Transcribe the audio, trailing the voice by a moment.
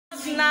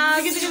now.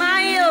 You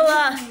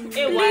smile.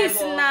 Please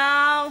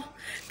now.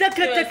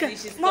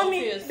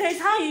 Mommy, that's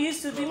how you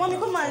used to be. Mommy,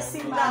 come and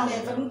sit down.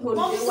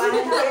 Mommy,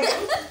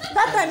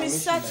 that time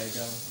is such.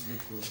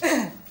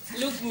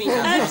 Look me.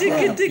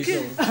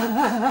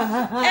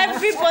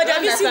 Everybody,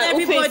 have you seen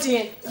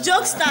everybody?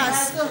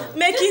 Jokesters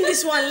making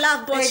this one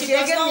laugh, but she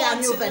does not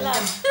want to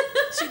laugh.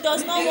 She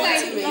does not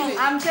want to laugh.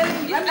 I'm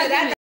telling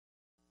you.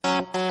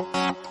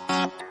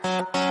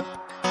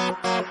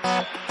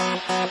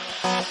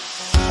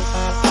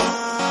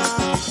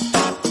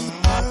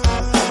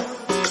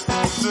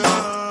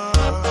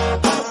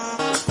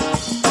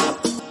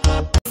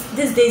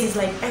 These days is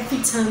like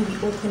every time we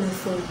open our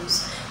phones,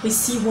 we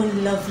see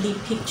one lovely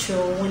picture,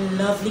 one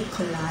lovely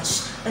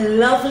collage, a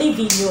lovely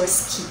video or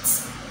skit.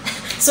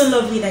 So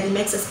lovely that it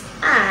makes us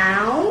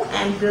ow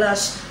and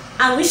blush.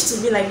 I wish to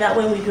be like that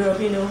when we grow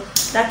up, you know,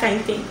 that kind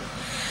of thing.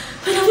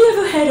 But have you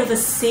ever heard of a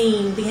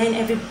saying, behind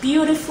every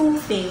beautiful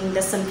thing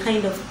there's some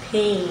kind of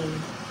pain?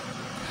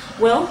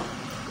 Well,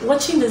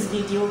 watching this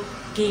video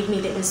gave me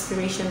the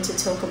inspiration to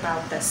talk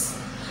about this.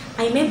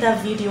 I made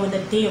that video on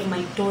the day of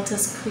my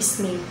daughter's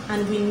christening,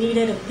 and we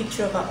needed a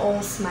picture of her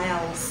all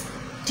smiles.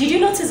 Did you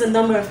notice the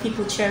number of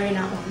people cheering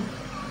her on?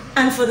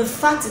 And for the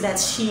fact that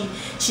she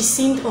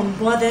seemed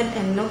unbothered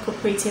and not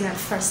cooperating at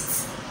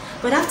first.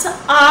 But after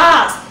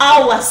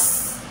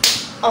hours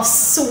of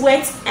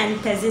sweat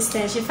and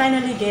persistence, she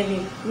finally gave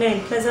in.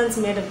 Man, Pleasant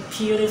made a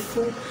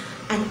beautiful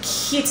and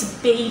cute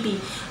baby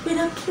with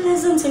a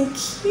pleasant and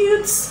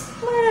cute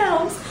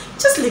smiles.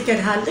 Just look at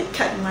her. Look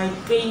at my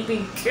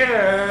baby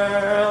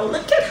girl.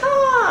 Look at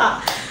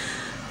her.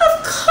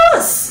 Of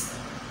course,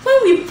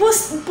 when we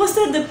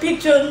posted the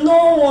picture,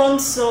 no one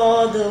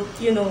saw the,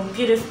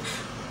 beautiful.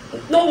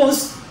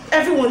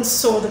 Everyone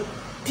saw the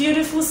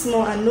beautiful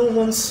smile, and no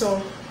one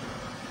saw,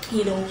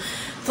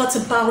 thought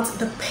about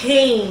the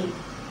pain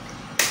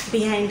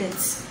behind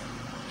it.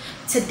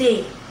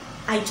 Today,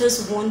 I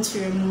just want to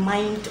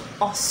remind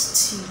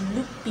us to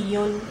look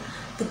beyond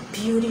the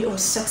beauty or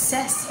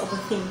success of a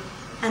thing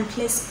and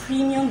place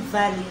premium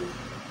value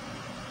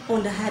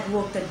on the hard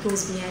work that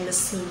goes behind the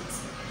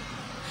scenes.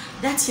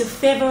 That's your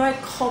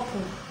favorite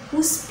couple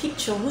whose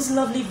picture, whose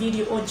lovely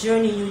video or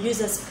journey you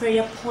use as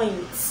prayer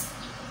points.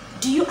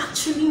 Do you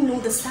actually know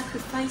the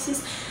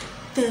sacrifices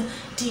they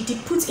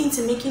put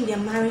into making their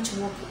marriage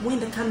work when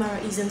the camera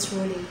isn't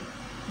rolling?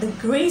 The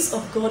grace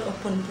of God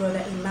upon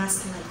Brother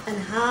Emma's life and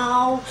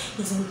how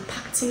he's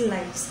impacting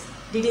lives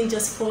didn't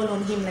just fall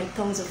on him like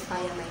tongues of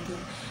fire, my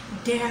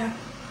dear. There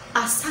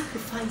are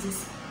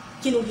sacrifices.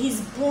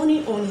 He's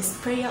burning on his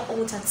prayer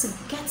altar to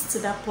get to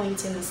that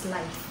point in his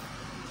life.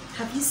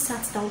 Have you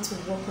sat down to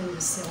work on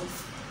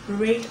yourself,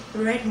 read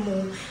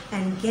more,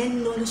 and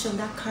gain knowledge on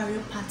that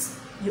career path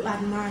you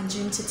admire and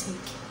dream to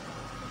take?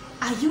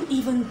 Are you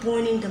even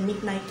burning the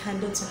midnight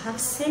candle to have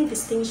same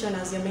distinction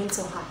as your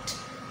mental heart?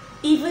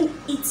 Even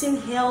eating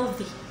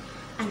healthy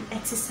and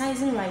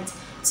exercising right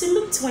to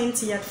look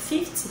 20 at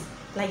 50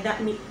 like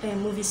that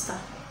movie star?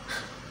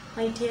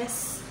 My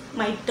dears,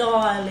 my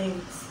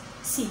darlings,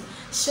 see,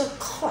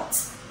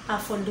 shortcuts are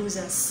for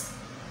losers.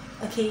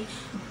 Okay,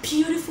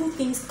 beautiful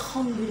things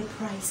come with a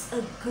price,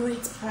 a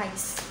great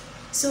price.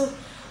 So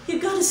you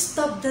gotta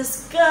stop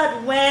this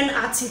God when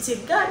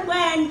attitude. God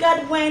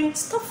when,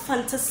 stop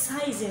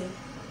fantasizing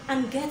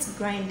and get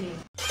grinding.